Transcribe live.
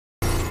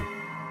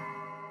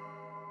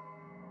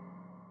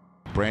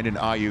Brandon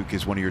Aiyuk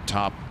is one of your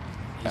top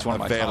He's one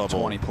of my top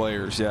 20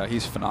 players. Yeah,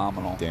 he's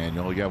phenomenal.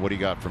 Daniel, yeah, what do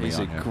you got for me? He's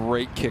a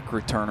great kick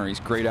returner. He's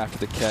great after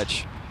the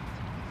catch.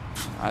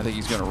 I think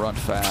he's going to run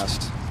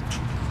fast.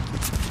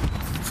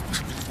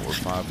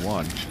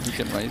 4.51. He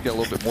can run. He's got a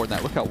little bit more than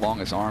that. Look how long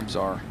his arms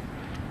are.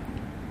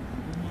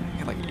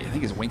 I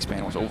think his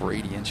wingspan was over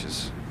 80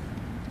 inches,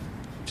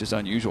 which is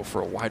unusual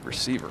for a wide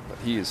receiver. But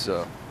he's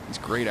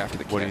great after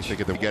the catch. What do you think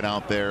of the get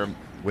out there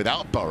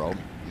without Burrow?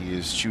 He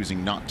is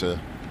choosing not to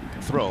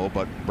throw,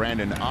 but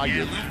Brandon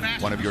Aiyuk,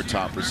 one of your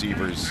top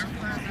receivers,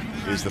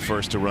 is the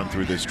first to run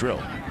through this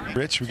drill.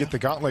 Rich, we get the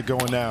gauntlet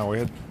going now. We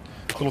had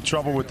a little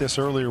trouble with this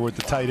earlier with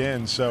the tight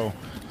end, so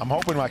I'm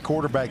hoping my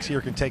quarterbacks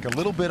here can take a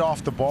little bit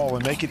off the ball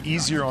and make it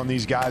easier on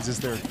these guys as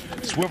they're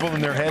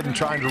swiveling their head and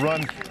trying to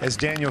run, as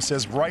Daniel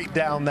says, right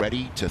down that.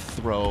 Ready to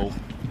throw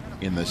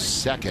in the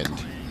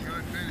second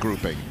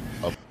grouping.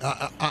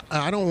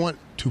 I don't want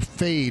to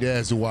fade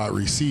as a wide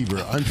receiver.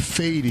 I'm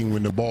fading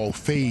when the ball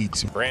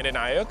fades. Brandon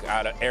Aiyuk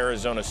out of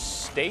Arizona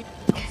State.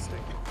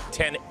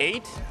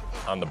 10-8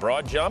 on the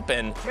broad jump,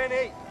 and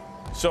 10-8.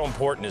 So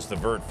important is the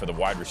vert for the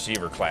wide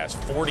receiver class.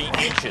 40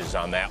 inches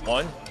on that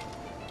one.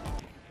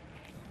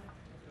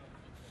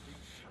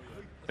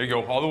 There you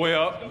go, all the way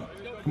up.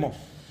 Come on.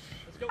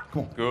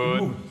 Come on.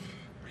 Good.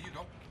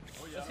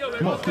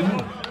 Come on, come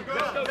on.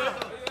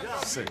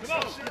 6.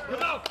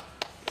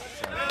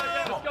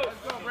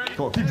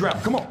 Come on, keep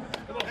driving. Come on.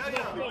 Drive it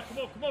up.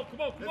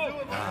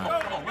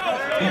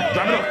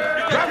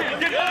 Drive it.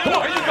 Come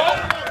on, here you go.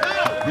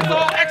 It's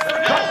all extra.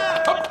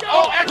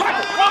 All extra.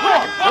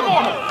 One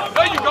more.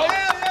 There you go.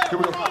 Here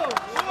we go.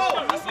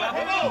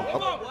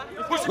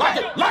 Push it back.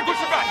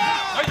 Push it back.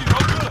 There you go.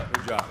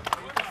 Good job.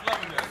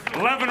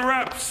 11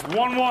 reps,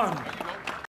 1-1.